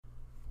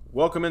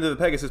Welcome into the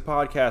Pegasus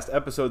Podcast,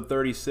 episode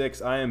 36.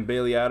 I am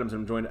Bailey Adams,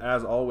 and I'm joined,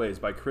 as always,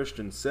 by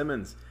Christian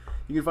Simmons.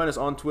 You can find us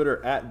on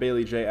Twitter at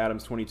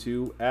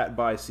BaileyJAdams22, at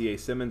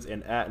ByCASimmons,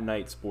 and at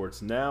Night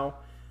Sports Now.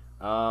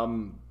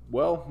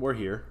 Well, we're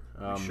here.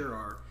 We sure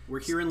are.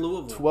 We're here in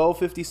Louisville.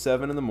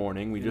 12:57 in the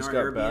morning. We just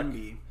got back.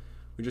 We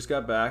just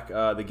got back.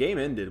 The game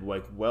ended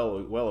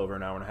well over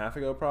an hour and a half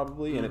ago,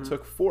 probably, and it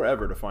took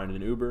forever to find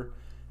an Uber.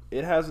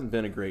 It hasn't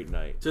been a great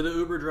night. To the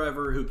Uber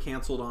driver who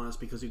canceled on us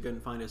because he couldn't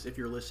find us, if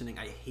you're listening,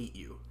 I hate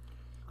you.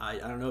 I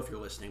don't know if you're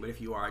listening, but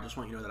if you are, I just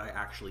want you to know that I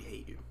actually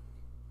hate you.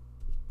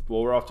 Well,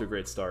 we're off to a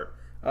great start.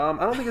 I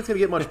don't think it's going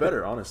to get much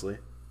better, honestly.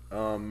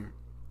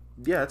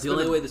 It's the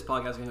only way this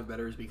podcast is going to get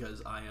better is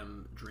because I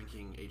am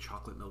drinking a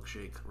chocolate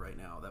milkshake right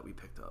now that we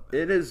picked up.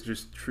 It is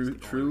just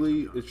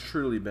truly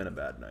been a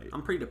bad night.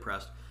 I'm pretty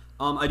depressed.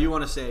 I do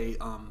want to say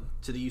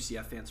to the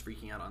UCF fans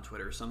freaking out on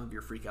Twitter, some of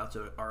your freakouts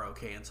are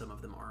okay and some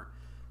of them aren't.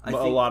 A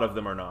lot of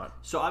them are not.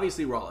 So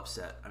obviously we're all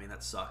upset. I mean,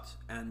 that sucked.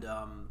 And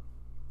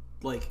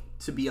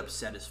to be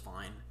upset is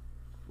fine.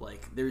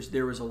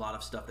 There was a lot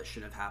of stuff that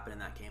should have happened in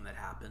that game that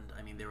happened.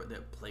 I mean,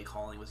 the play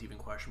calling was even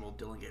questionable.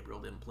 Dillon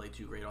Gabriel didn't play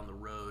too great on the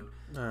road.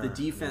 The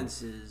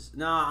defense is...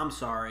 I'm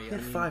sorry. He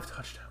had 5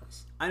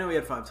 touchdowns. I know he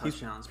had 5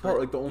 touchdowns.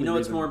 But the only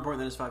what's more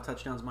important than his 5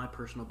 touchdowns? My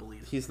personal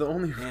belief. He's the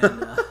only...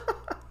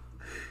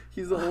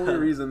 He's the only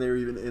reason they were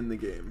even in the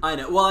game. I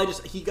know. Well,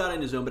 he got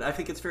in his own, but I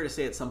think it's fair to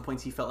say at some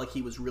points he felt like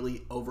he was really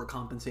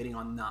overcompensating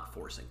on not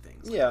forcing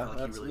things. I felt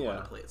like he really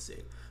wanted to play it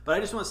safe. But I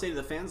just want to say to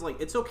the fans,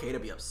 it's okay to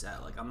be upset.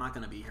 I'm not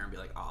going to be here and be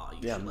like,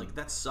 should,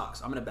 that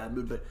sucks. I'm in a bad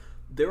mood. But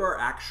there are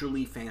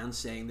actually fans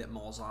saying that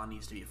Malzahn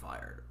needs to be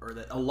fired, or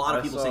that a lot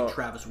of people saying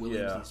Travis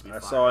Williams needs to be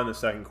fired. I saw in the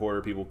second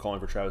quarter people calling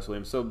for Travis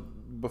Williams. So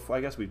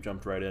I guess we've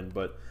jumped right in.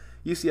 But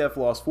UCF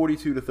lost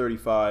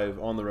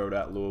 42-35 on the road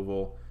at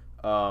Louisville.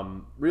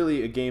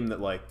 Really a game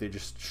that they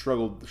just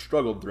struggled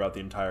throughout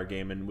the entire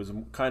game, and was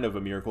kind of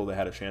a miracle they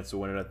had a chance to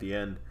win it at the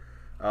end.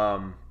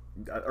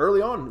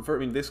 Early on,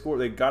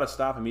 they got a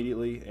stop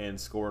immediately and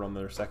scored on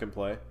their second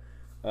play,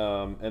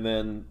 and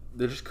then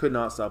they just could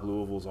not stop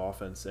Louisville's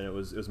offense, and it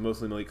was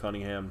mostly Malik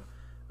Cunningham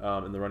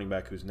and the running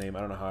back whose name I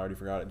don't know how I already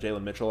forgot it,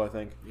 Jalen Mitchell, I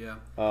think. Yeah,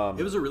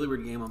 it was a really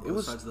weird game on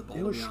both sides of the ball.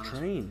 It was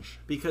strange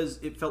because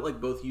it felt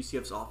like both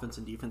UCF's offense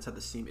and defense had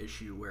the same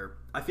issue. Where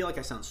I feel like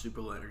I sound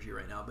super low energy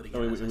right now, but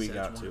again, as I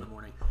said, it's 1 in the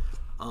morning.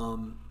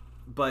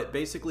 But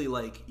basically,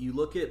 you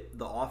look at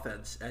the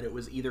offense, and it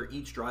was either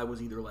each drive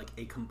was either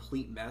a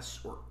complete mess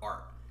or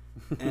art,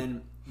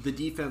 and the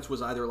defense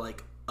was either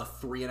a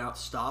 3-and-out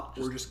stop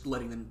or just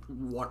letting them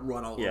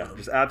run all over them.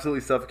 Just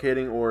absolutely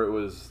suffocating, or it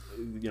was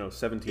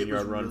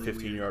 17-yard run, really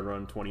 15-yard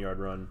run, 20-yard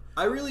run.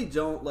 I really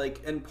don't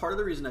and part of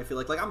the reason I feel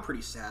like I'm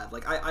pretty sad.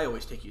 I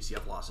always take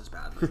UCF losses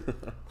badly,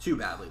 too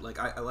badly.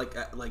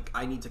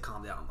 I need to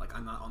calm down.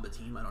 I'm not on the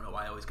team. I don't know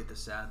why I always get this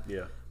sad.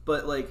 Yeah,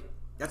 but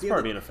that's part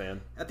of being a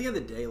fan. At the end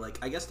of the day,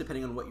 I guess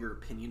depending on what your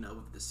opinion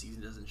of the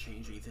season doesn't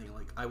change anything.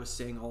 I was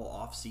saying all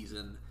off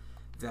season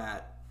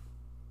that.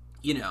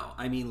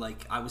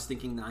 I was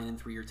thinking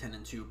 9-3 or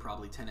 10-2,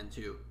 probably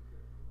 10-2,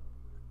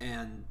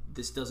 and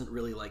this doesn't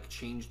really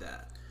change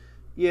that.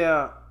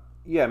 Yeah.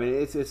 I mean,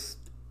 it's this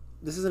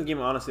isn't a game.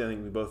 Honestly, I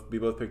think we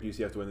both picked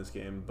UCF to win this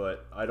game,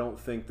 but I don't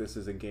think this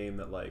is a game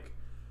that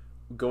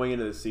going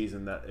into the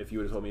season that if you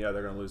would have told me they're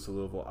going to lose to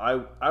Louisville, I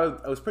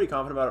was pretty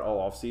confident about it all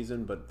off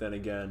season, but then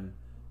again,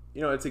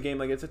 it's a game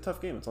it's a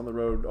tough game. It's on the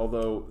road.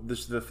 Although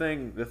the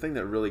thing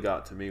that really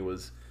got to me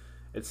was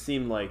it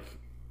seemed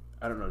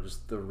I don't know,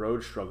 just the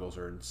road struggles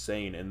are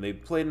insane, and they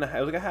played in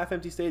it was a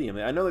half-empty stadium.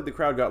 I know the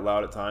crowd got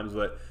loud at times,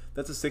 but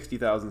that's a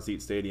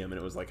 60,000-seat stadium, and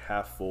it was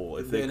half full.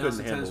 If they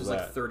couldn't handle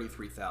that, it was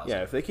 33,000.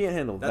 Yeah, if they can't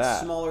handle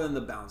that's smaller than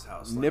the bounce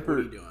house. Nippert, what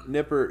are you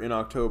doing? Nippert in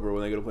October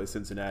when they go to play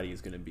Cincinnati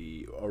is going to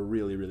be a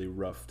really, really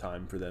rough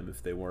time for them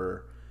if they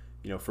were,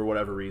 for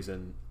whatever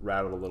reason,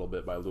 rattled a little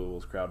bit by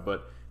Louisville's crowd.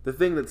 But the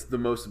thing that's the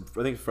most,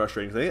 I think,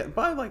 frustrating is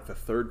by the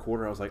third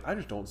quarter, I was I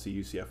just don't see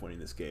UCF winning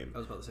this game. I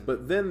was about to say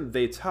but then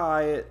they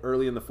tie it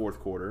early in the fourth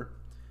quarter,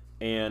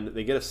 and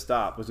they get a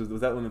stop. Was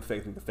that when the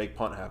fake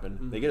punt happened?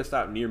 Mm-hmm. They get a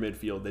stop near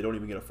midfield. They don't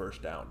even get a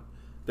first down.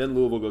 Then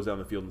Louisville goes down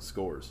the field and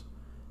scores,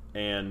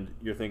 and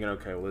you're thinking,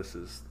 okay, well this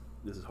is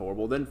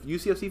horrible. Then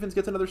UCF's defense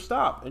gets another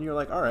stop, and you're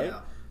like, all right,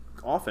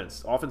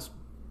 offense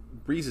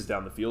breezes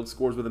down the field,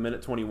 scores with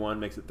 1:21,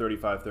 makes it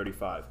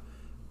 35-35.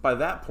 By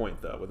that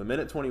point, though, with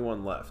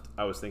 1:21 left,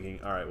 I was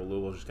thinking, all right, well,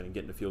 Louisville's just going to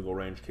get into field goal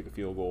range, kick a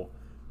field goal,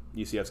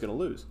 UCF's going to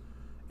lose.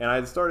 And I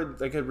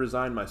had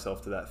resigned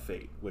myself to that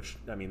fate, which,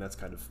 that's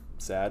kind of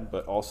sad,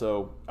 but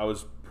also I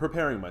was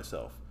preparing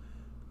myself.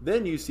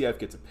 Then UCF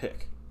gets a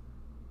pick,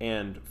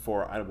 and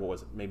for,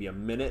 maybe a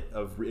minute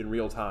in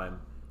real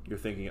time, you're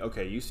thinking,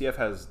 okay, UCF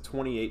has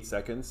 28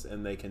 seconds,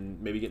 and they can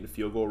maybe get into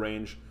field goal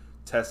range,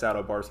 test out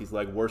Obarski's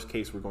leg. Worst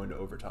case, we're going to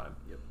overtime.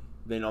 Yep.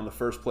 Then on the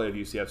first play of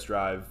UCF's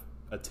drive,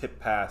 a tip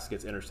pass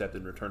gets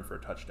intercepted and returned for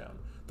a touchdown.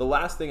 The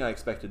last thing I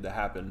expected to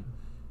happen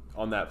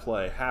on that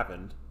play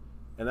happened,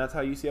 and that's how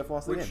UCF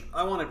lost the game. Which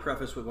I want to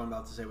preface with what I'm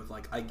about to say with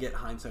I get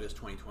hindsight is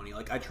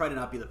 20/20. I try to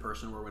not be the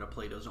person where when a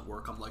play doesn't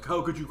work, I'm like,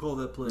 how could you call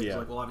that play? Yeah.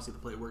 It's well, obviously the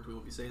play worked. We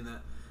won't be saying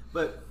that.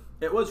 But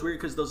it was weird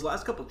because those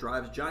last couple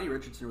drives, Johnny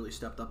Richardson really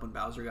stepped up when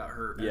Bowser got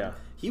hurt. Yeah.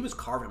 He was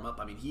carving him up.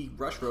 I mean, he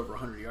rushed for over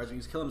 100 yards and he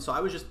was killing him. So I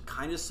was just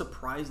kind of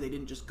surprised they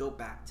didn't just go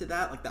back to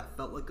that. Like, that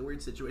felt like a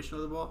weird situation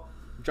with the ball.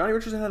 Johnny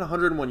Richardson had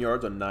 101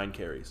 yards on 9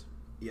 carries.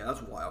 Yeah,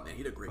 that's wild, man.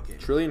 He had a great game.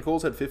 Trillian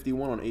Coles had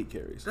 51 on 8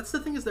 carries. That's the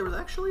thing is there was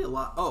actually a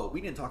lot. Oh,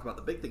 we didn't talk about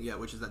the big thing yet,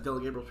 which is that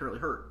Dillon Gabriel apparently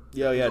hurt.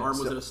 Yeah. His arm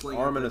was in a sling.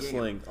 Arm in a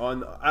sling.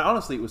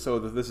 Honestly, it was so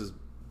that this is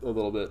a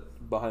little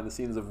bit behind the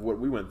scenes of what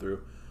we went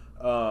through.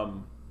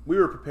 We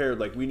were prepared,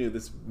 like we knew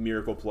this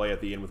miracle play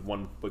at the end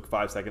with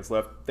 5 seconds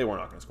left, they were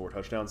not going to score a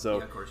touchdown. So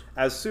yeah, of course.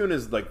 As soon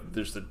as like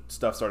there's the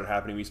stuff started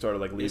happening, we started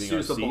like leaving our seats.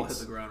 As soon as the ball hit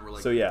the ground, we're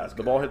like, so yeah,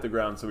 the ball hit the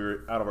ground, so we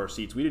were out of our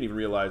seats. We didn't even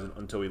realize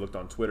until we looked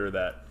on Twitter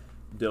that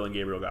Dillon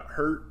Gabriel got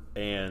hurt,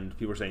 and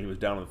people were saying he was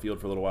down on the field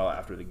for a little while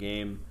after the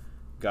game.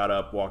 Got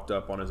up, walked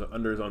up on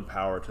under his own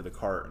power to the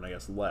cart, and I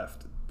guess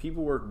left.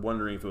 People were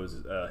wondering if it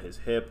was his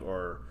hip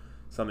or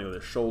something with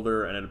his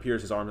shoulder, and it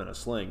appears his arm's in a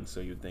sling, so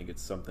you'd think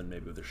it's something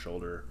maybe with his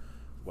shoulder.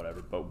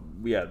 Whatever, but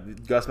yeah,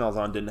 Gus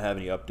Malzahn didn't have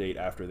any update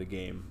after the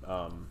game.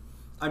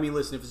 I mean,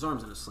 listen, if his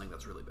arm's in a sling,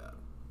 that's really bad.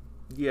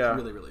 Yeah,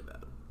 really, really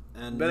bad.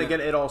 And then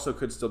again, it also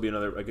could still be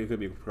another. Like, it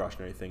could be a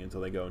precautionary thing until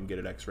they go and get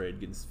it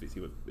X-rayed, see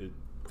what it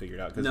figured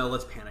out. No,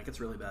 let's panic. It's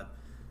really bad.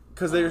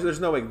 Because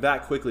there's no like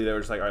that quickly. They were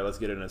just like, all right, let's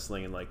get it in a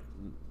sling and like,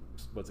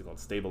 what's it called,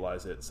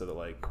 stabilize it so that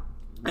like.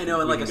 I know,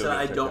 and like I said,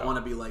 I don't want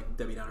to be like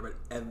Debbie Downer, but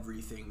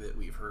everything that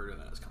we've heard and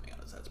that is coming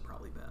out is that's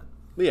probably bad.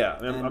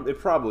 Yeah, it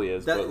probably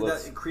is. That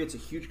it creates a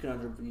huge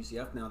conundrum for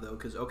UCF now, though,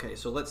 because, okay,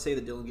 so let's say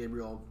that Dillon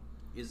Gabriel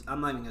is,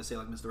 I'm not even going to say,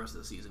 like, miss the rest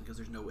of the season, because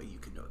there's no way you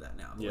can know that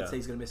now. But let's say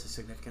he's going to miss a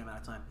significant amount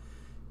of time.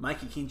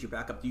 Mikey Keene's your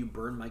backup. Do you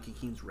burn Mikey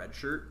Keene's red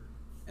shirt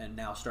and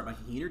now start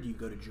Mikey Keene, or do you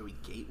go to Joey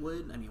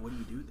Gatewood? I mean, what do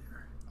you do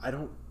there? I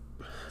don't...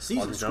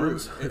 Season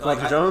screwed.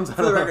 Like, Jones?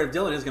 For the record, if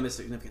Dillon is going to miss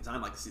a significant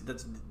time, like,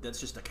 that's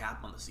just a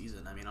cap on the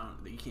season. I mean,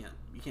 you can't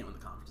win the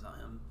conference without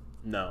him.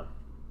 No,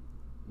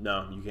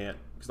 you can't.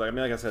 Because, like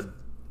I said,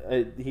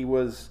 he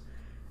was,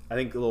 I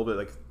think, a little bit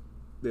like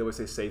they always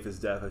say, safe as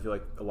death. I feel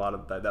like a lot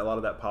of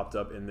that popped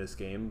up in this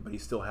game, but he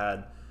still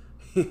had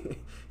he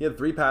had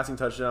 3 passing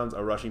touchdowns,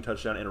 a rushing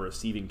touchdown, and a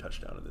receiving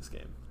touchdown in this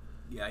game.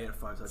 Yeah, he had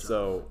 5 touchdowns.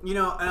 So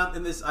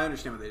and this, I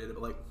understand what they did,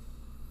 but like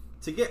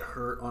to get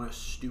hurt on a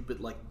stupid,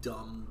 like,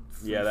 dumb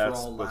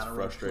that's what's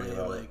frustrating play,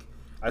 about like, it.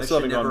 I still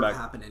haven't gone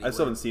back. Anyway. I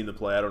still haven't seen the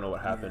play. I don't know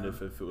what happened.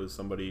 If it was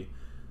somebody.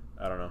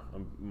 I don't know.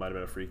 It might have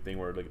been a freak thing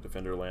where like a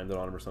defender landed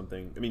on him or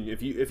something. I mean,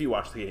 if you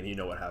watch the game, you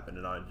know what happened,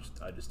 and I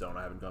just don't.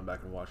 I haven't gone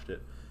back and watched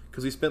it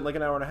because we spent like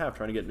an hour and a half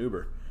trying to get an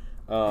Uber.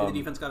 And the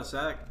defense got a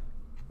sack.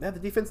 Yeah,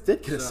 the defense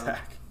did get a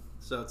sack.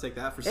 So take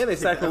that for. And they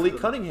sacked Malik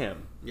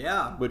Cunningham.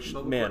 Yeah, which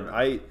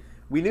man,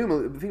 we knew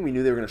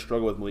they were going to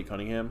struggle with Malik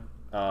Cunningham,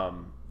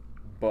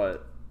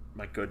 but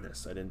my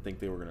goodness, I didn't think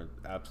they were going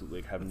to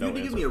absolutely have no. If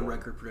you had to give me a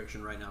record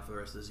prediction right now for the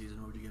rest of the season,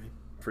 what would you give me?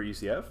 For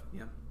UCF?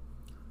 Yeah.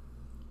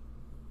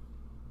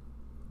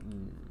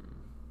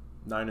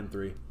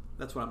 9-3.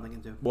 That's what I'm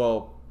thinking too.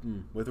 Well,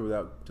 with or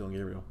without Dillon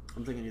Gabriel?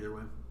 I'm thinking either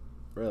way.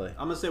 Really?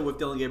 I'm gonna say with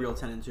Dillon Gabriel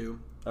 10-2.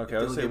 Okay,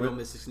 if Dillon Gabriel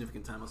missed a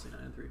significant time, I'll say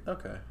 9-3.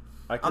 Okay.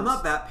 I'm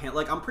not that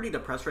I'm pretty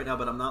depressed right now,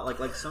 but I'm not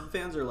like some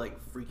fans are like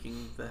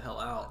freaking the hell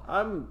out.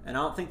 And I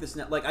don't think this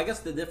I guess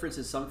the difference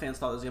is some fans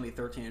thought it was gonna be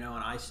 13-0, and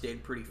I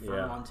stayed pretty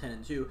firm on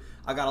 10-2.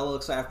 I got a little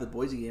excited after the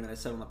Boise game, and I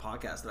said on the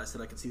podcast that I said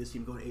I could see this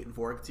team going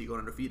 8-4. I could see it going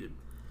undefeated.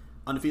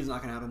 Undefeated's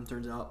not gonna happen,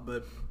 turns out,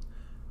 but.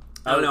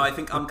 I don't know. I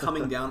think I'm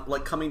coming down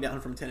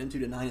from 10-2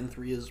 to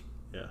 9-3 is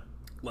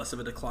less of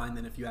a decline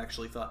than if you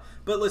actually thought.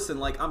 But listen,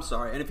 like, I'm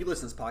sorry, and if you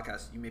listen to this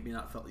podcast, you maybe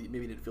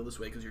didn't feel this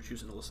way because you're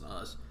choosing to listen to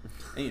us.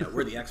 And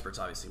we're the experts,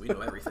 obviously. We know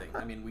everything.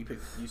 I mean, we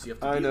picked UCF.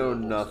 To I know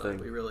Louisville, nothing.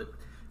 So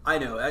I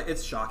know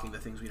it's shocking the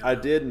things we don't. I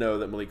did know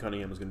that Malik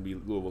Cunningham was going to be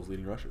Louisville's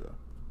leading rusher, though.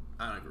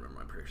 I don't even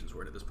remember my predictions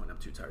were at this point. I'm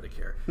too tired to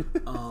care.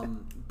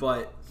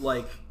 But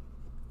like,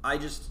 I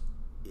just.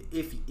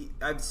 If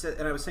I've said,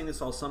 and I was saying this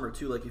all summer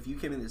too, like if you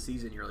came in this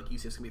season, you're like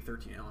UCF's gonna be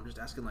 13-0. I'm just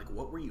asking, like,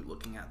 what were you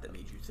looking at that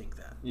made you think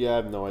that? Yeah, I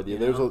have no idea.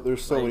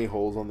 There's so many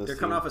holes on this. They're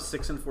coming off a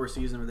 6-4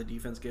 season where the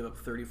defense gave up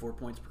 34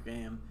 points per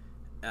game.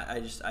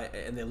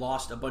 And they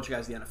lost a bunch of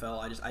guys to the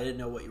NFL. I didn't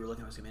know what you were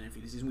looking at coming in for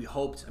the season. We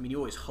hoped. I mean, you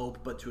always hope,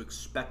 but to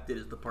expect it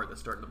is the part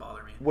that's starting to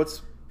bother me.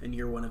 In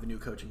year one of a new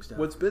coaching staff.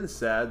 What's been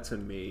sad to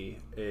me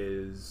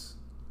is,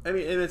 I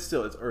mean, and it's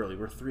early.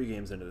 We're 3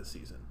 games into the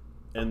season.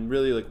 And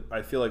really, like,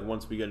 I feel like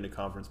once we get into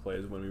conference play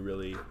is when we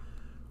really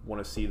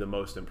want to see the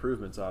most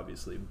improvements,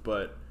 obviously.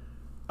 But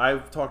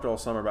I've talked all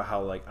summer about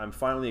how, like, I'm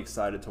finally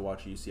excited to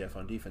watch UCF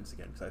on defense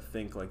again because I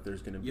think, like,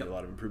 there's going to be a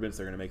lot of improvements.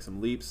 They're going to make some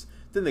leaps.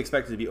 Didn't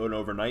expect it to be an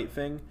overnight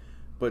thing,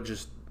 but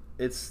just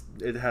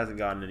it hasn't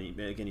gotten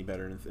any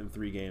better in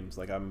 3 games.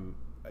 Like,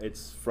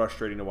 it's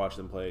frustrating to watch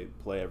them play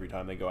every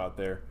time they go out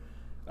there.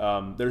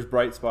 There's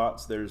bright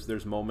spots.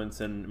 There's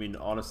moments, and I mean,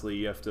 honestly,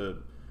 you have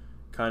to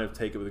kind of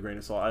take it with a grain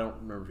of salt. I don't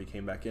remember if he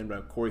came back in,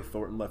 but Corey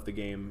Thornton left the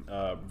game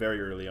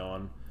very early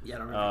on. Yeah, I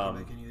don't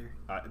remember if he came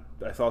back in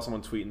either. I saw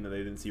someone tweeting that they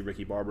didn't see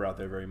Ricky Barber out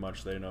there very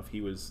much. They didn't know if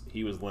he was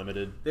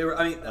limited. They were.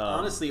 I mean,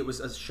 honestly, it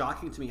was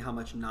shocking to me how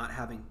much not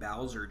having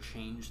Bowser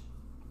changed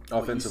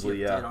Offensively,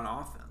 UCF did on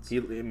offense.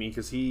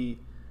 Because he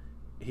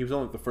was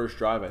on the first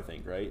drive, I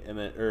think, right? And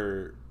then,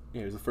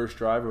 it was the first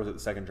drive, or was it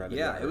the second drive?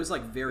 Yeah, it was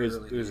like very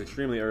early. It was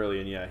extremely early,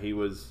 and yeah, he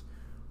was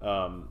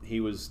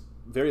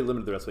very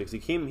limited the rest of the way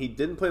because he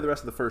didn't play the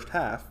rest of the first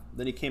half.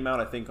 Then he came out,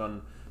 I think,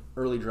 on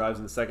early drives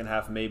in the second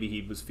half. Maybe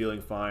he was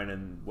feeling fine,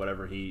 and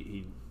whatever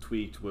he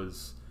tweaked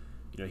was,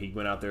 he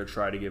went out there,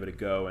 tried to give it a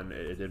go, and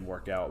it didn't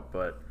work out.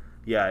 But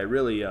yeah, it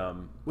really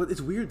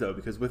it's weird though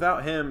because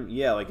without him,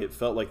 it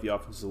felt like the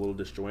offense was a little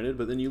disjointed.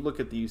 But then you look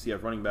at the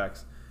UCF running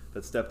backs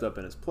that stepped up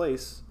in his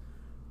place.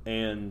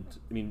 And,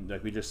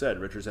 like we just said,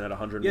 Richardson had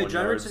 101 yards. Yeah,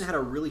 John Richardson had a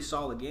really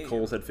solid game.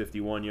 Coles had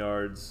 51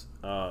 yards.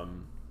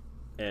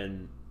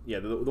 And, yeah,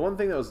 the one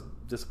thing that was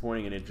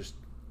disappointing, and it just,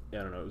 I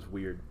don't know, it was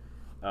weird.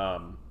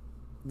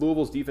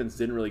 Louisville's defense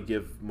didn't really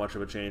give much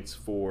of a chance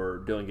for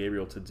Dillon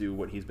Gabriel to do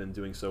what he's been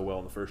doing so well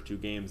in the first two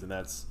games, and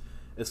that's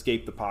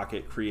escape the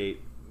pocket, create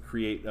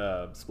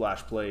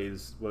splash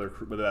plays, whether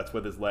that's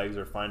with his legs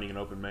or finding an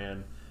open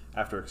man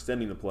after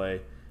extending the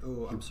play.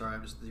 Oh, I'm sorry.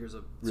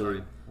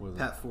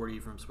 Pat 40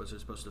 from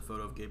Switzerland posted a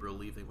photo of Gabriel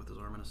leaving with his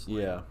arm in a sling.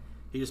 Yeah.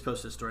 He just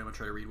posted a story. I'm going to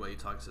try to read while you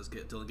talk. It says,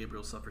 Dillon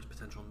Gabriel suffers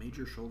potential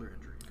major shoulder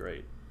injury.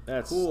 Great.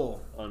 That's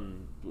cool.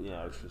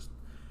 It's just,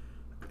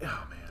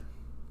 oh, man.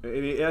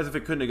 As if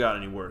it couldn't have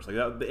gotten any worse.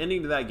 The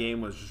ending to that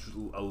game was just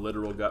a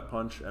literal gut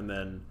punch, and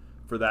then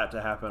for that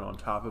to happen on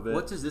top of it.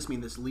 What does this mean?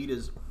 This lead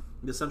is...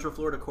 The Central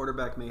Florida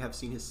quarterback may have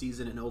seen his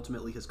season and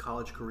ultimately his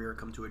college career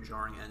come to a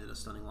jarring end in a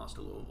stunning loss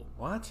to Louisville.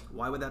 What?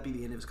 Why would that be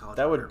the end of his college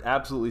career? That would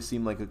absolutely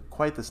seem like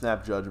quite the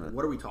snap judgment.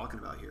 What are we talking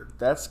about here?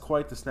 That's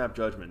quite the snap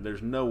judgment.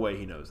 There's no way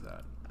he knows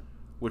that,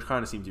 which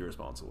kind of seems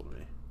irresponsible to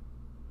me.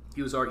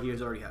 He has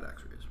already had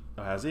X-rays.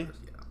 Oh, has he? Yeah.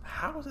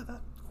 How was it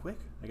that quick?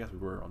 I guess we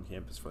were on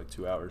campus for like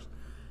 2 hours.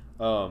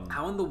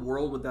 How in the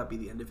world would that be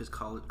the end of his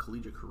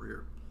collegiate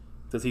career?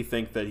 Does he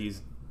think that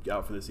he's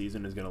out for the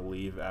season, is going to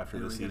leave after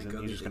the season?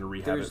 He's just going to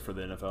rehab it for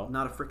the NFL?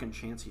 Not a freaking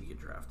chance he'd get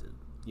drafted.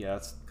 Yeah,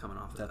 that's coming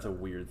off of that's a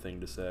weird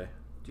thing to say.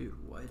 Dude,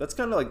 what? That's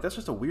kind of that's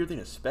just a weird thing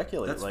to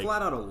speculate. That's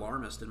flat out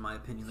alarmist in my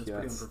opinion. That's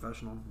pretty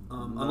unprofessional.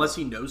 Unless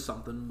he knows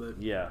something,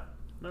 but... Yeah,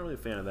 not really a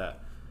fan of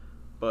that.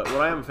 But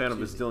what I am a fan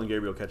of is Dillon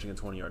Gabriel catching a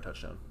 20-yard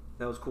touchdown.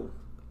 That was cool.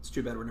 It's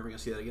too bad we're never going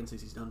to see that again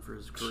since he's done for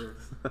his career.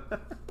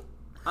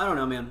 I don't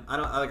know, man.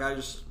 I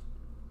just...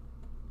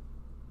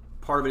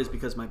 Part of it is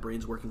because my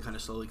brain's working kind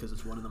of slowly because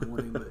it's 1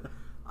 a.m, but...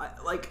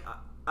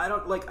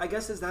 I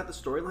guess is that the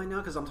storyline now?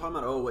 Because I'm talking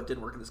about what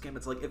didn't work in this game.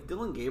 It's like if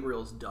Dillon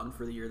Gabriel's done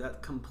for the year,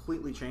 that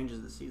completely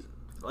changes the season,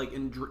 like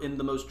in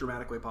the most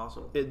dramatic way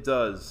possible. It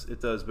does,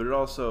 but it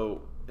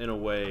also, in a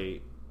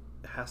way,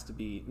 has to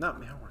be not.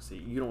 I don't want to say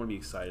you don't want to be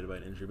excited about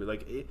an injury, but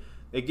like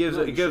it gives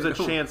a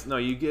chance. No,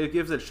 it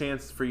gives a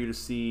chance for you to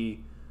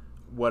see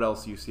what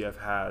else UCF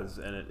has,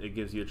 and it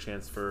gives you a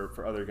chance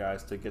for other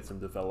guys to get some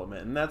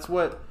development, and that's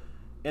what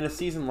in a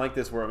season like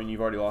this, where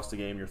you've already lost a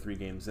game, you're 3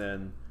 games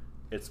in.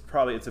 It's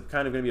kind of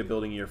going to be a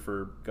building year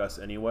for Gus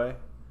anyway,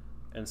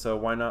 and so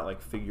why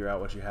not figure out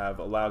what you have,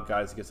 allow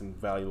guys to get some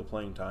valuable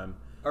playing time.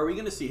 Are we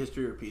going to see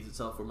history repeats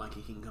itself where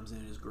Mikey King comes in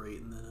and is great,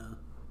 and then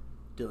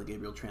Dillon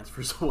Gabriel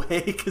transfers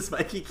away because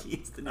Mikey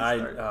King's the new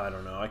starter? I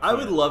don't know. I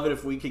would love it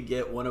if we could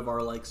get one of our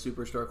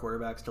superstar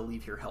quarterbacks to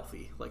leave here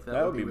healthy.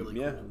 That would be really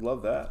cool. Yeah,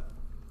 love that.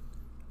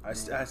 I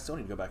still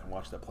need to go back and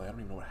watch that play. I don't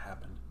even know what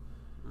happened.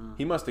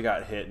 He must have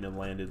got hit and then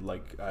landed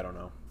I don't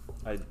know.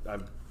 I've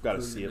got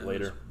to see it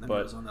later. But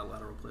it was on that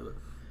lateral play. But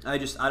I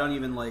don't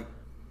even I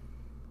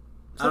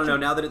don't know.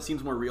 Now that it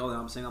seems more real, now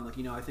I'm saying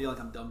I feel like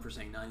I'm dumb for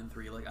saying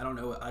 9-3. I don't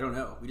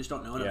know. We just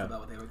don't know enough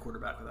about what they have a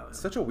quarterback without him.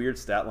 Such a weird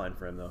stat line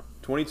for him though.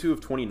 22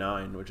 of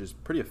 29, which is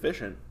pretty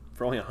efficient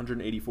for only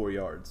 184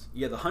 yards.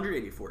 Yeah, the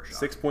 184 shot.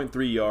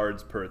 6.3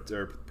 yards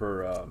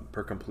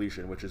per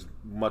completion, which is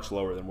much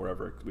lower than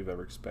we've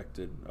ever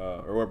expected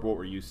or what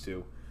we're used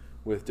to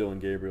with Dillon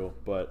Gabriel,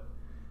 but.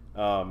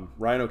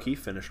 Ryan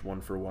O'Keefe finished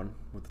 1 for 1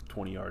 with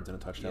 20 yards and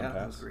a touchdown pass.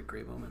 That was a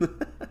great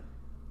moment.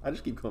 I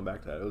just keep coming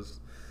back to that. It was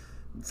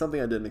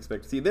something I didn't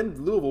expect to see.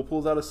 Then Louisville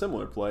pulls out a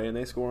similar play and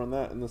they score on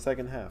that in the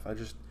second half.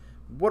 That's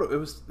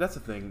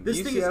the thing.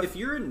 This thing is, if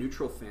you're a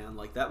neutral fan,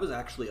 that was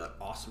actually an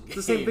awesome game. It's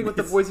the same thing with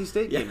the Boise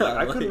State game.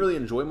 I couldn't really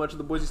enjoy much of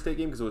the Boise State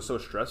game because it was so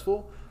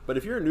stressful. But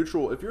if you're a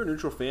neutral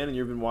fan and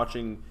you've been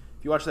watching,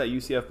 if you watch that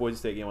UCF Boise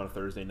State game on a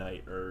Thursday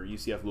night or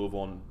UCF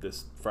Louisville on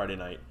this Friday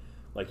night.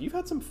 You've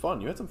had some fun.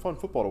 You had some fun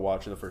football to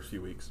watch in the first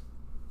few weeks.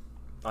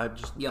 I'm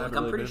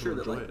pretty sure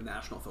that the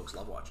national folks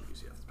love watching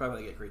UCF. It's probably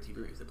why they get great TV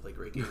ratings. They play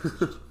great games.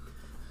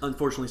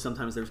 Unfortunately,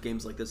 sometimes there's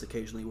games like this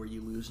occasionally where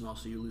you lose, and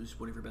also you lose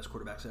one of your best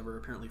quarterbacks ever.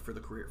 Apparently for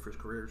his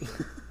career.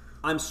 So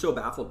I'm so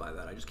baffled by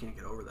that. I just can't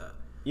get over that.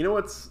 You know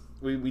what's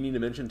we need to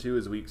mention too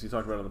is we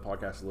talked about it on the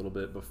podcast a little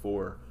bit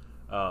before,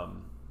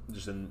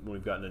 when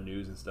we've gotten to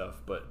news and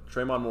stuff. But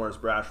Tremont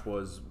Morris-Brash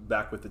was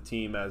back with the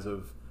team as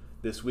of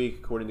this week,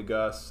 according to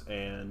Gus,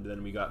 and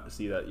then we got to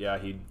see that,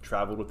 he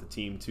traveled with the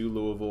team to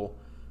Louisville,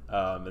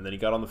 and then he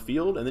got on the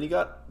field, and then he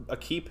got a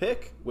key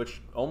pick,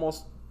 which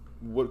almost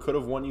could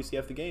have won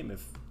UCF the game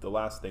if the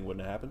last thing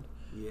wouldn't have happened.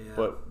 Yeah.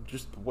 But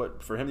just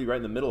for him to be right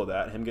in the middle of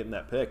that, him getting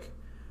that pick.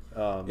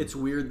 It's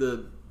weird,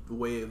 the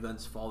way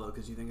events fall, though,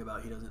 because you think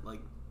about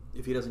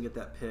if he doesn't get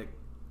that pick,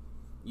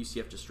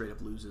 UCF just straight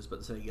up loses, but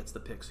instead he gets the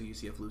pick, so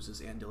UCF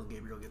loses and Dillon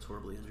Gabriel gets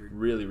horribly injured.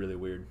 Really, really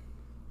weird.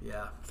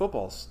 Yeah.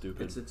 Football's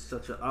stupid. It's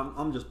such a...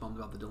 I'm just bummed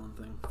about the Dillon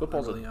thing.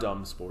 Football's a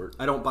dumb sport.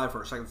 I don't buy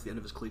for a second it's the end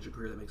of his collegiate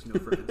career. That makes no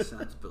freaking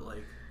sense, but,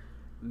 like,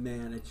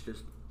 man, it's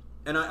just...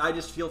 And I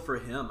just feel for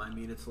him. I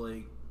mean, it's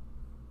like...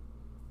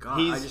 God,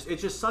 it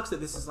just sucks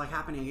that this is, like,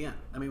 happening again.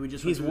 I mean,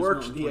 he's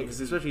worked...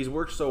 especially he's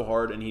worked so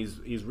hard, and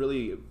he's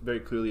really very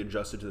clearly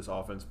adjusted to this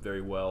offense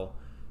very well,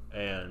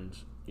 and...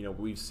 You know,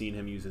 we've seen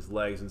him use his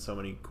legs in so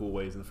many cool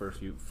ways in the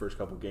first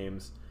couple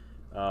games.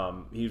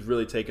 He's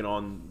really taken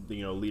on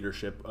a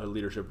leadership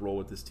role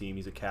with this team.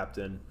 He's a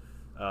captain,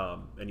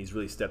 and he's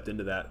really stepped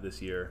into that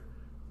this year.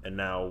 And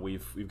now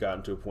we've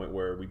gotten to a point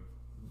where we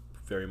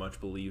very much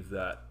believe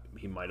that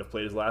he might have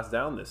played his last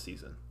down this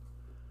season,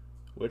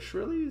 which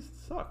really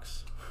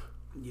sucks.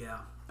 Yeah,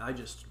 I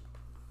don't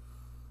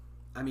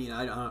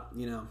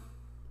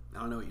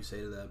know what you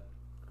say to that.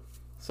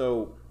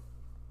 So.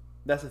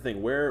 That's the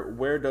thing.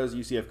 Where does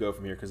UCF go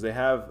from here? Because they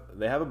have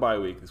a bye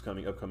week this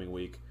upcoming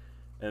week,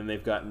 and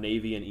they've got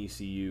Navy and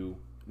ECU.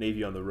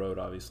 Navy on the road,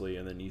 obviously,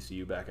 and then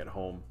ECU back at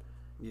home.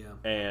 Yeah.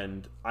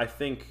 And I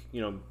think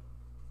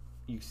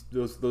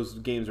those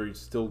games are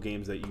still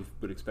games that you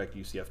would expect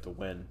UCF to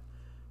win,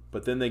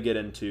 but then they get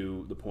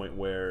into the point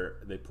where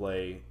they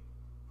play.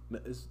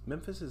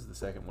 Memphis is the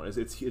second one.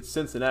 It's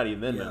Cincinnati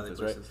and then Memphis,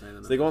 right?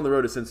 So they go on the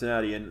road to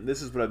Cincinnati, and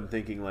this is what I've been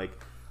thinking. Like.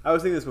 I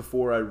was thinking this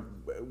before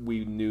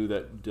we knew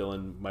that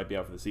Dillon might be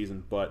out for the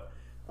season, but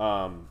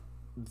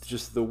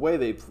just the way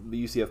the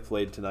UCF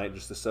played tonight,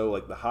 just to show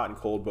like the hot and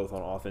cold both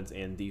on offense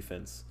and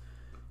defense.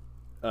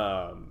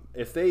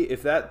 If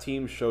that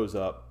team shows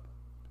up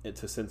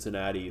to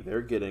Cincinnati,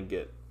 they're gonna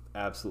get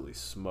absolutely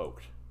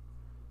smoked,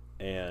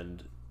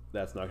 and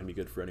that's not gonna be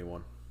good for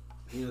anyone.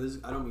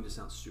 I don't mean to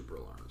sound super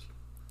alarmist,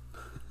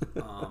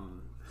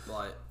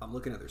 but I'm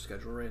looking at their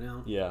schedule right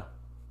now. Yeah,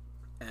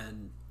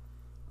 and.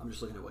 I'm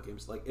just looking at what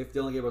games. Like, if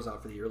Dillon Gabriel's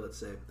out for the year, let's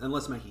say,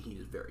 unless Mikey Keene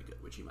is very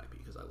good, which he might be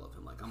because I love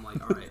him. Like, I'm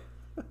like, all right.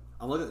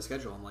 I'm looking at the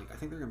schedule. I'm like, I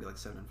think they're going to be like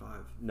 7-5.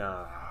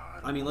 Nah.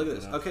 I mean, look at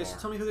this. Okay, so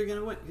tell me who they're going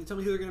to win. Tell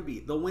me who they're going to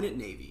beat. They'll win at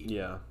Navy.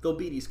 Yeah. They'll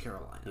beat East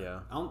Carolina.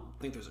 Yeah. I don't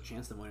think there's a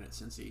chance they win at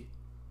Cincy.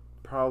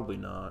 Probably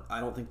not. I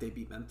don't think they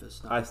beat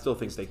Memphis. I still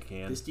think they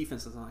can. This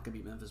defense is not going to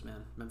beat Memphis,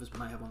 man. Memphis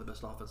might have one of the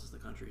best offenses in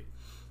the country.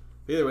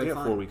 But either way, they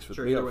fine. 4 weeks.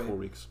 Sure, they got 4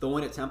 weeks. They'll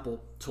win at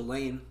Temple.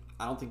 Tulane.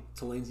 I don't think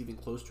Tulane's even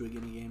close to a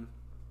gimme game.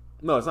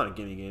 No, it's not a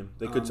gimme game.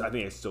 They could. I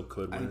think they still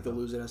could win. I think they'll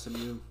lose at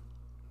SMU.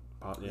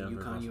 Yeah,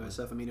 UConn,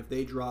 USF. I mean, if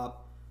they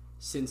drop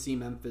Cincy,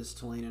 Memphis,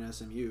 Tulane, and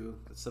SMU,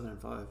 that's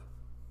 7-5.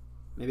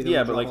 Maybe.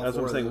 Yeah, but like that's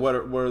what I'm saying. What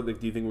are do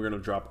you think we're going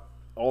to drop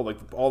all the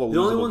the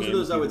only ones of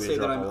those I would say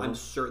that I'm I'm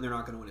certain they're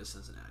not going to win is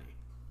Cincinnati.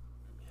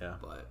 Yeah,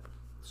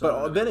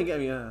 but then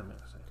again, yeah.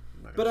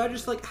 But I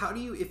just like, how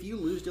do you, if you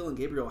lose Dillon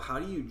Gabriel, how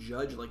do you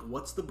judge, like,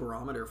 what's the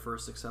barometer for a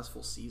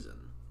successful season?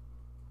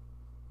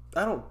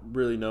 I don't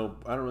really know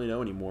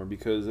anymore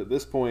because at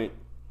this point,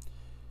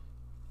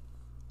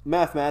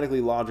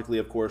 mathematically, logically,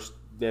 of course,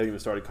 they haven't even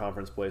started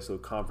conference play, so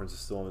conference is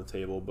still on the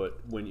table. But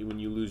when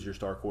you lose your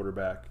star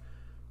quarterback,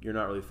 you're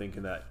not really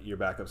thinking that your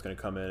backup's going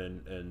to come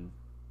in and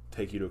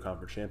take you to a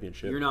conference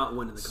championship. You're not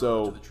winning the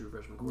conference with a true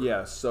freshman quarterback.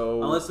 Yeah,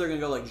 so unless they're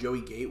going to go like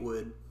Joey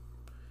Gatewood,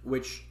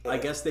 which I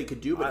guess they could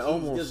do, but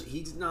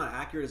he's not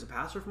accurate as a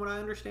passer from what I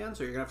understand,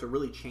 so you're going to have to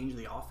really change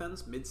the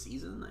offense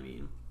mid-season. I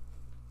mean...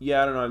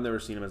 Yeah, I don't know. I've never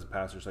seen him as a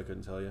passer, so I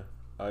couldn't tell you.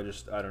 I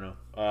don't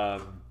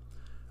know.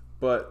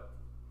 But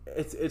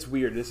it's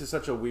weird. This is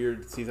such a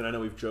weird season. I know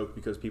we've joked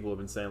because people have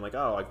been saying, like,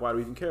 oh, like, why do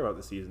we even care about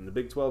the season? The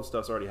Big 12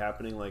 stuff's already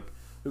happening. Like,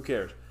 who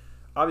cares?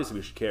 Obviously,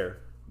 we should care.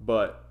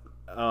 But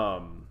I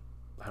don't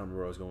remember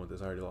where I was going with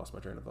this. I already lost my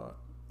train of thought.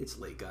 It's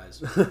late,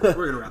 guys. We're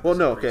going to wrap this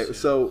up okay. Soon.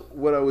 So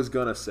what I was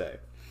going to say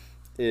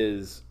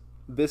is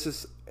this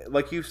is,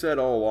 like you said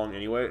all along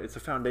anyway, it's a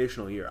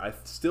foundational year. I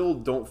still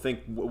don't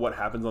think what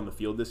happens on the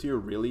field this year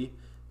really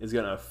is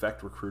going to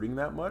affect recruiting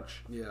that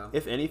much. Yeah.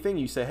 If anything,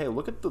 you say, hey,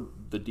 look at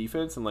the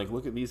defense and, like,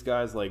 look at these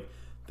guys. Like,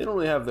 they don't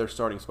really have their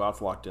starting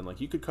spots locked in. Like,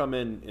 you could come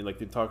in and, like,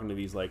 they're talking to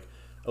these, like,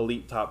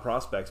 elite top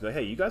prospects. But,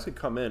 hey, you guys could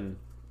come in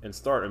and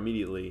start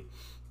immediately.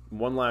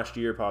 One last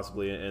year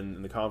possibly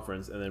in the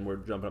conference, and then we're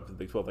jumping up to the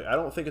Big 12. Like, I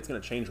don't think it's going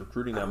to change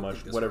recruiting that much.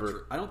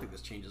 I don't think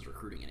this changes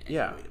recruiting in any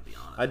way, to be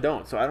honest. I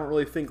don't. So I don't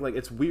really think, like,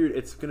 it's weird.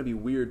 It's going to be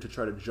weird to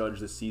try to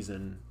judge this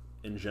season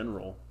in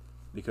general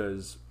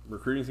because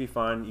recruiting's going to be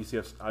fine.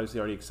 UCF's obviously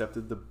already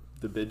accepted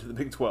the bid to the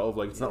Big 12.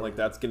 Like, it's not like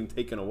that's getting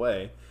taken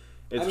away.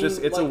 It's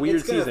it's a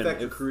weird season. It's going to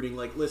affect recruiting.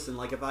 Like, listen,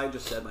 like, if I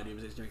just said my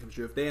doomsday scenario comes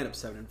true, if they end up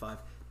 7-5,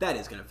 that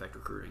is going to affect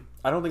recruiting.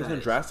 I don't think it's going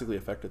to drastically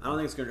affect it. I don't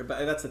think it's going to.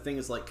 But that's the thing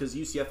is, like, because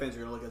UCF fans are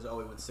going to look at,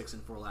 we went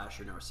 6-4 last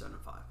year, now we're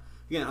 7-5.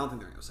 Again, I don't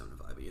think they're going to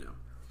go 7-5, but, you know.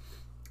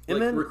 And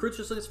like, then recruits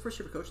just like it's first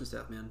year for coaching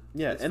staff, man.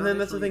 Yeah, and then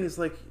that's the thing is,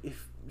 like,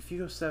 if you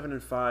go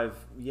 7-5,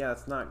 yeah,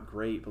 it's not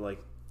great, but,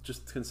 like,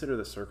 just consider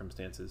the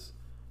circumstances.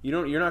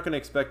 You're not going to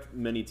expect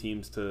many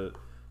teams to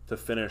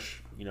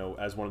finish, you know,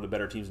 as one of the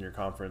better teams in your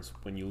conference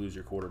when you lose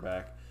your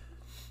quarterback.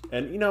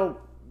 And, you know,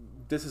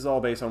 this is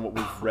all based on what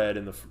we've read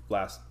in the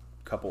last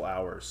couple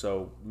hours.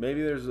 So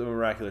maybe there's a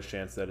miraculous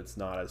chance that it's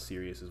not as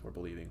serious as we're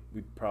believing.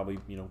 We probably,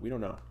 we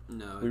don't know.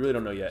 No, we really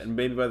don't know yet. And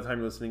maybe by the time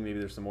you're listening, maybe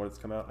there's some more that's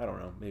come out. I don't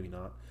know. Maybe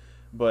not.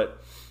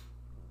 But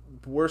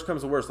worst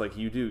comes to worst, like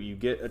you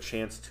get a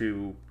chance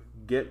to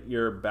get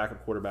your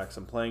backup quarterback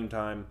some playing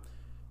time.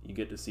 You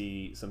get to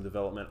see some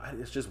development.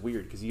 It's just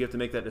weird because you have to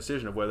make that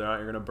decision of whether or not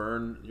you're going to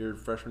burn your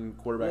freshman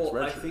quarterback's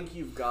red shirt. I think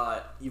you've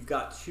got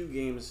 2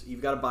 games.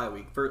 You've got a bye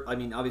week.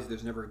 Obviously,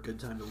 there's never a good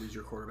time to lose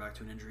your quarterback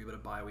to an injury, but a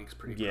bye week's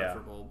pretty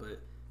preferable. But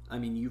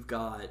you've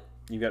got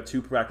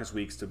 2 practice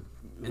weeks to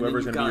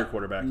whoever's going to be your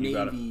quarterback.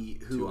 Navy,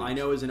 who I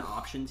know is an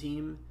option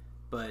team,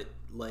 but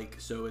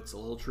so it's a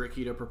little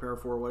tricky to prepare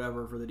for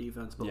whatever for the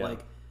defense.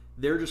 But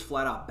they're just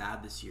flat out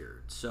bad this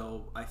year.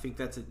 So I think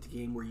that's a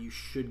game where you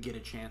should get a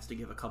chance to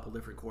give a couple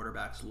different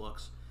quarterbacks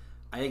looks.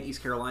 I think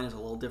East Carolina is a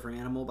little different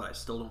animal, but I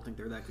still don't think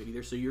they're that good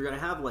either. So you're going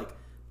to have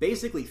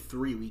basically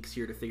 3 weeks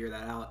here to figure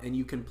that out, and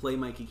you can play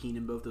Mikey Keene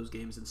in both those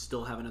games and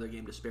still have another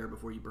game to spare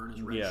before you burn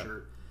his red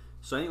shirt.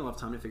 So I think we'll have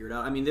time to figure it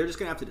out. They're just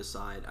going to have to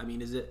decide.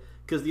 Is it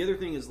 – because the other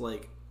thing is,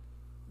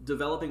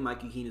 developing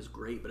Mikey Keene is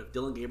great, but if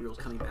Dillon Gabriel's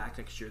coming back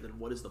next year, then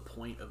what is the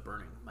point of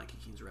burning Mikey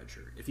Keene's red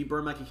shirt? If you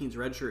burn Mikey Keene's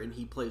red shirt and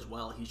he plays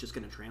well, he's just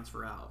going to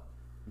transfer out.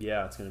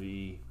 Yeah, it's going to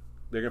be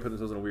 – they're going to put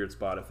themselves in a weird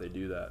spot if they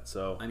do that.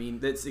 So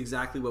that's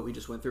exactly what we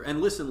just went through.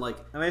 And listen, and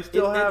they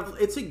still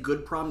it's a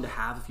good problem to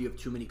have if you have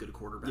too many good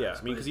quarterbacks. Yeah,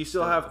 because you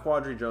still have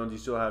Quadri Jones, you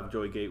still have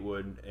Joey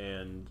Gatewood,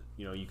 and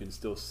you can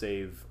still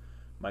save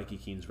Mikey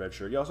Keene's red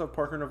shirt. You also have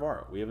Parker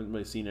Navarro. We haven't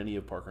really seen any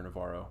of Parker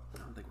Navarro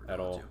at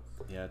all.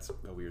 Yeah, it's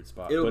a weird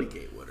spot. It'll be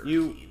Gatewood or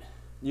Keene.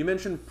 You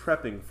mentioned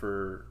prepping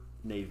for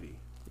Navy.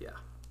 Yeah.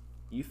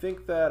 You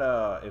think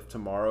that if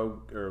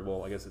tomorrow,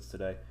 I guess it's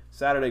today,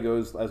 Saturday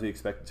goes as we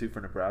expect it to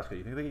for Nebraska,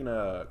 you think they're going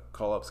to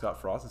call up Scott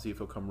Frost and see if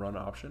he'll come run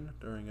option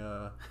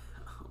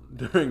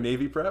during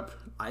Navy prep?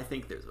 I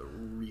think there's a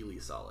really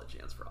solid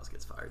chance Frost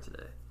gets fired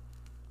today.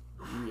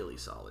 Really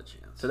solid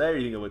chance. Today, or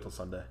you think they'll wait till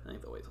Sunday? I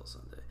think they'll wait till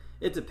Sunday.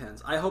 It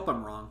depends. I hope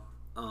I'm wrong.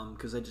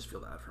 Because I just feel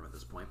bad for him at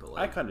this point. But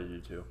I kind of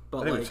do too. But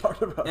I think we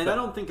talked about that. I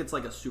don't think it's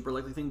a super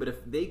likely thing. But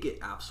if they get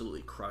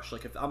absolutely crushed,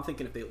 if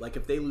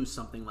they lose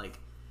something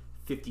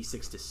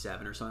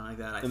 56-7 or something like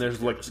that, and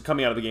there's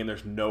coming out of the game,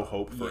 there's no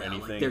hope for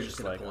anything. They're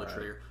just gonna pull a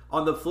trigger.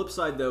 On the flip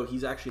side, though,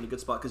 he's actually in a good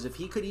spot because if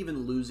he could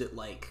even lose it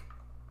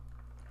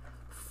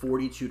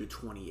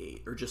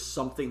 42-28 or just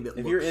something that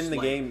if you're in the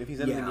game, if he's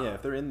in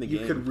if they're in the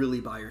game, you could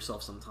really buy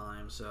yourself some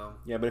time. So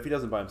yeah, but if he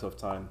doesn't buy himself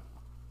time.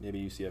 Maybe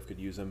UCF could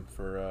use him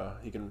for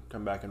he can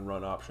come back and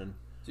run option.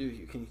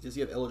 Dude, does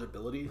he have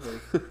eligibility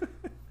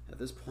at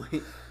this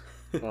point?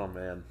 Oh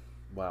man,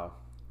 wow!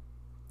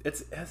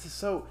 It's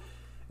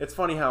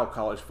funny how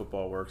college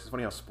football works. It's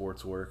funny how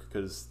sports work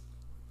because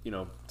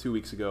 2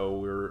 weeks ago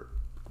we were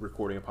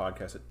recording a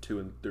podcast at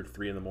 2 or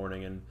 3 in the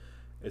morning, and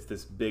it's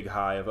this big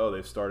high of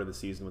they've started the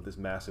season with this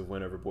massive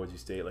win over Boise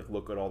State.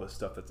 Look at all the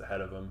stuff that's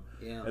ahead of them.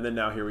 Yeah. And then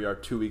now here we are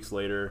 2 weeks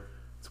later.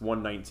 It's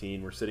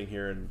 1:19. We're sitting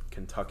here in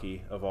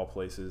Kentucky, of all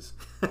places,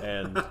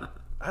 and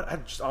I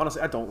just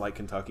honestly I don't like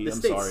Kentucky. The I'm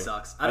state sorry.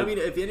 Sucks. I mean,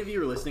 if any of you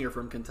are listening are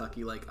from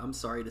Kentucky, I'm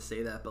sorry to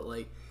say that, but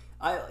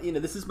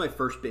this is my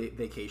first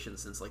vacation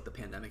since the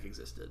pandemic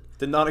existed.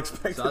 Did not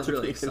expect. So I was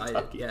really excited.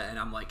 Kentucky. Yeah, and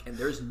I'm and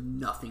there's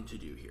nothing to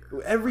do here.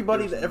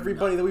 Everybody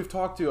that we've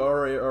talked to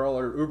are all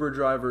our Uber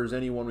drivers.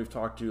 Anyone we've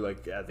talked to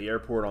at the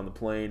airport, on the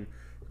plane,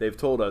 they've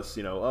told us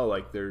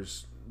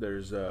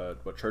there's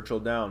Churchill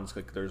Downs,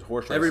 there's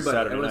horse races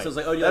Saturday night. Says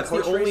that's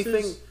the only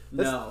thing.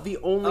 That's no. the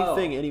only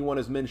thing anyone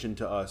has mentioned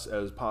to us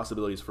as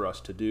possibilities for us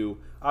to do.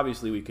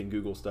 Obviously, we can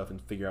Google stuff and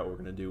figure out what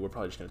we're going to do. We're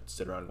probably just going to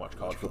sit around and watch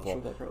college football.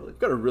 We've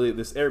got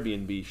this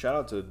Airbnb. Shout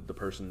out to the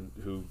person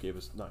who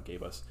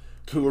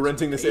who we're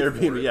renting this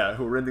Airbnb. Yeah,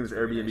 who we're renting this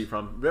Airbnb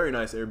from. Very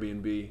nice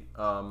Airbnb.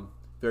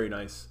 Very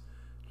nice,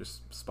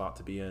 just spot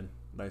to be in.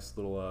 Nice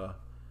little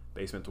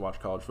basement to watch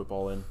college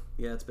football in.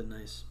 Yeah, it's been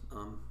nice.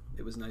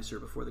 It was nicer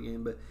before the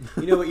game, but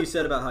what you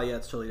said about how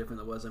it's totally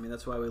different than it was.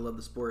 That's why we love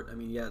the sport.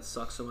 It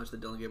sucks so much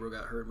that Dillon Gabriel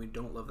got hurt, and we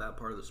don't love that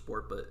part of the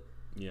sport. But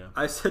yeah,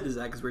 I said to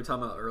Zach because we were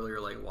talking about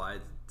earlier, why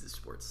this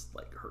sport's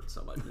hurt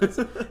so much,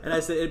 and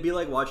I said it'd be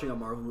like watching a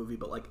Marvel movie,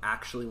 but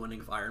actually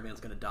wondering if Iron Man's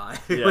gonna die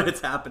when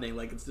it's happening.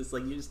 It's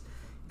just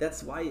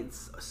that's why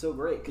it's so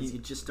great because you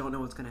just don't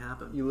know what's gonna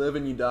happen. You live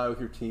and you die with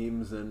your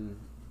teams, and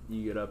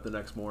you get up the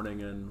next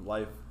morning, and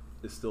life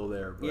is still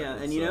there. But yeah,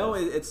 and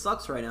it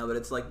sucks right now, but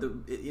it's when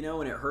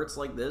it hurts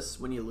like this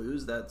when you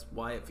lose, that's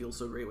why it feels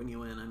so great when you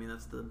win.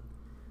 That's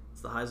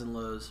the highs and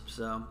lows.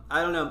 So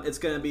I don't know. It's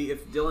gonna be,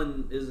 if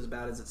Dillon is as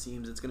bad as it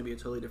seems, it's gonna be a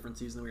totally different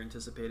season than we were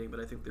anticipating. But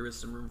I think there is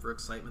some room for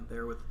excitement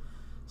there with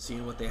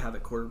seeing what they have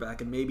at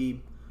quarterback, and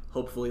maybe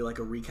hopefully a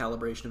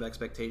recalibration of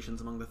expectations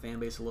among the fan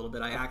base a little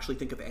bit. I actually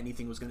think if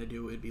anything was going to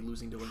do, it would be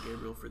losing Dillon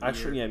Gabriel for the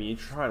year. Yeah, you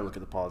try to look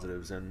at the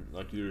positives, and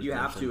you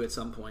have to at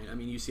some point.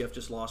 UCF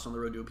just lost on the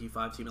road to a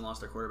P5 team and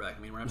lost their quarterback.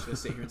 We're not just going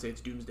to sit here and say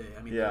it's doomsday.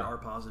 There are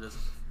positives.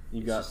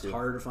 It's just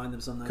harder to find them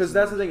sometimes. Because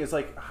that's the thing. It's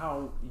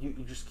how you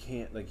just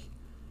can't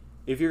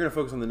if you're going to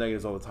focus on the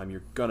negatives all the time,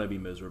 you're going to be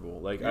miserable.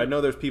 Like, I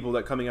know there's people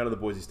that coming out of the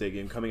Boise State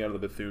game, coming out of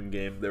the Bethune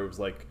game, there was,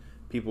 like,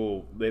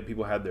 people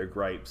had their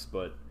gripes,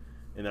 but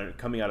and then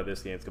coming out of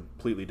this game, it's a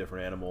completely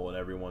different animal, and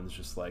everyone's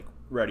just, like,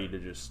 ready to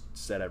just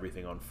set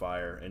everything on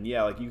fire. And,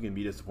 yeah, like, you can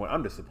be disappointed.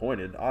 I'm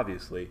disappointed,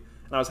 obviously.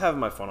 And I was having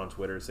my fun on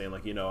Twitter saying,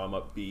 like, you know, I'm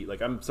upbeat.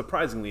 Like, I'm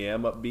surprisingly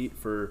upbeat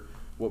for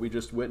what we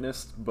just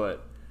witnessed,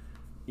 but,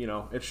 you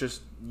know, it's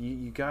just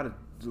you got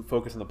to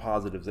focus on the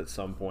positives at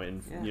some point.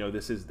 And, you know,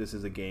 this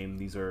is a game.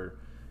 These are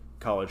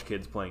college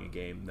kids playing a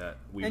game that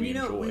we enjoy. And,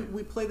 you know,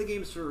 we play the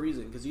games for a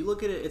reason. Because you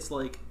look at it, it's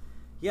like,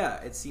 yeah,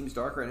 it seems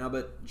dark right now,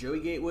 but Joey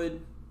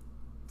Gatewood,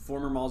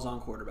 former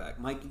Malzahn quarterback.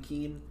 Mikey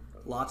Keene,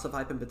 lots of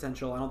hype and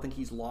potential. I don't think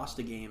he's lost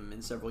a game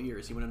in several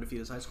years. He went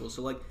undefeated as high school.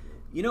 So, like,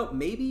 you know,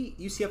 maybe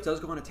UCF does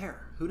go on a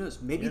tear. Who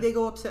knows? Maybe they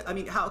go upset. I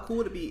mean, how cool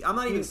would it be? I'm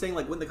not even saying,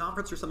 like, win the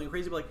conference or something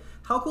crazy, but, like,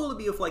 how cool would it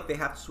be if, like, they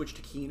have to switch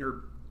to Keene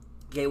or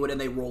Gatewood and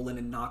they roll in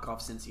and knock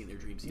off Cincy in their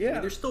dream season? I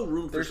mean, there's still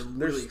room for some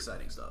really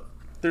exciting stuff.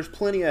 There's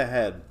plenty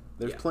ahead.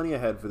 There's plenty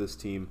ahead for this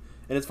team.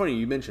 And it's funny,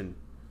 you mentioned,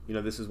 you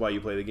know, this is why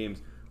you play the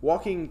games.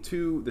 Walking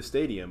to the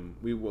stadium,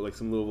 we were, like,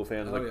 some Louisville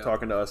fans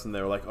talking to us, and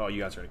they were like, "Oh, you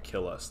guys are gonna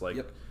kill us! Like,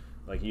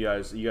 like you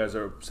guys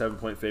are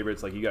 7-point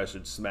favorites. Like, you guys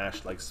should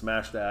smash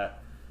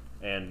that."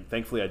 And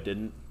thankfully, I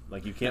didn't.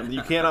 Like, you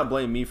cannot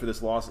blame me for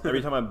this loss.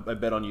 Every time I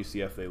bet on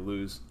UCF, they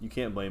lose. You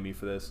can't blame me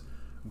for this.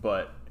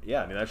 But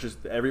yeah, I mean, that's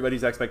just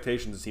everybody's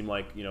expectations. It seemed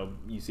like, you know,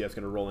 UCF's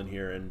gonna roll in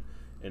here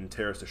and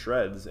tear us to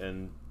shreds,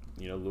 and,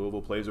 you know,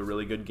 Louisville plays a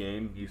really good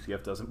game.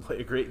 UCF doesn't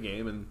play a great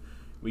game, and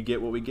we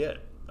get what we get.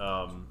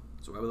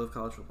 That's why we love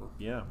college football.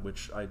 Yeah,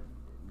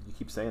 you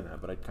keep saying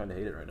that, but I kind of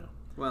hate it right now.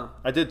 Well,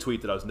 I did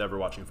tweet that I was never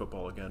watching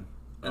football again.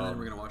 And then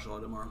we're going to watch a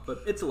lot tomorrow.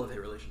 But it's a love-hate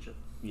relationship.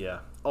 Yeah,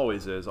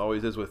 always is.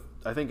 Always is with,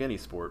 I think, any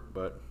sport,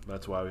 but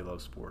that's why we love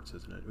sports,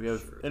 isn't it? We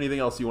have anything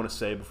else you want to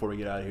say before we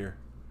get out of here?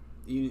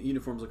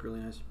 Uniforms look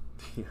really nice.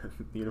 Yeah,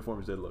 the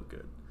uniforms did look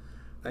good.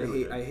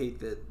 I hate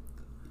that.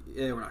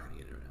 Yeah, we're not going to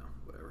get into it now.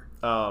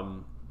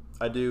 Whatever.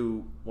 I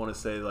do want to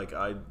say, like,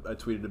 I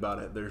tweeted about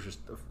it. There's just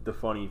the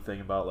funny thing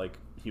about, like,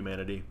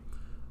 humanity.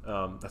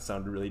 That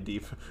sounded really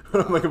deep.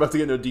 I'm like about to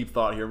get into a deep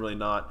thought here. I'm really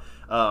not.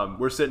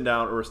 We're standing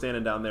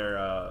down there,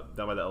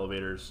 down by the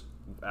elevators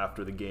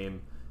after the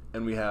game,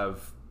 and we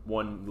have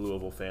one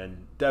Louisville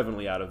fan,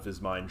 definitely out of his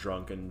mind,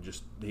 drunk, and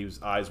just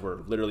his eyes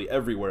were literally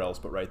everywhere else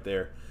but right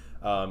there.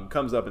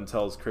 Comes up and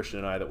tells Christian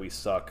and I that we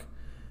suck.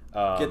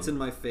 Gets in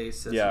my face,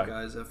 says you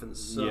guys effing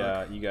suck.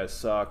 Yeah, you guys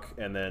suck.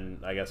 And then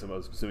I guess I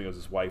was assuming it was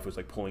his wife was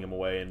like pulling him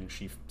away, and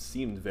she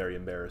seemed very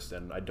embarrassed,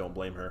 and I don't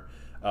blame her.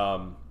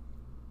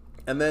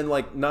 And then,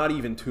 like, not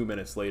even 2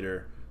 minutes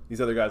later, these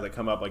other guys, like,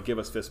 come up, like, give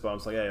us fist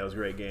bumps, like, hey, it was a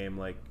great game,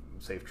 like,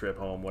 safe trip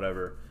home,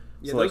 whatever.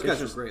 Yeah, so, those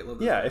guys are great. Love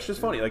those guys. It's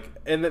just funny. Like,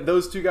 and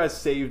those two guys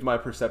saved my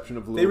perception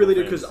of Louisville. They really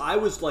did, because I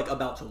was, like,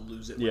 about to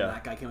lose it when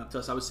that guy came up to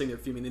us. I was sitting there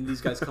fuming, and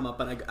these guys come up,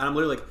 and I'm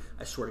literally like,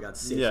 I swear to God,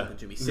 say something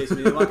to me. Say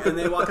something. And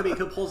they walk up, and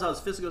he pulls out his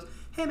fist and goes,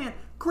 hey, man,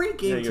 great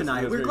game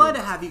tonight. We're glad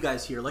to have you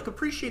guys here. Like,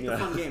 appreciate the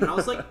fun game. And I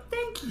was like,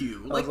 thank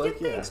you. Like,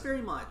 thanks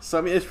very much. So,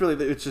 I mean,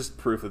 it's just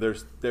proof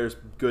that there's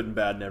good and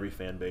bad in every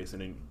fan base,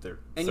 and there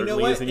and you know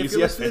what? If you're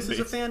listening to this as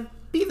a fan,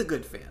 be the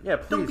good fan. Yeah,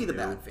 please don't be the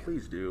bad fan.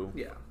 Please do.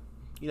 Yeah.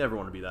 You never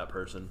want to be that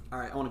person. All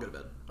right, I want to go to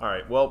bed. All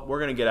right, well, we're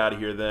going to get out of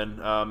here then.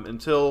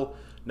 Until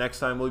next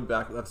time, we'll be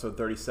back with episode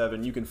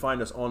 37. You can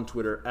find us on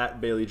Twitter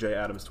at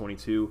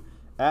BaileyJAdams22,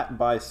 at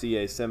by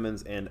CA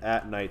Simmons, and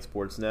at Night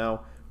Sports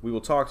Now. We will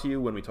talk to you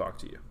when we talk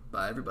to you.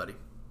 Bye, everybody.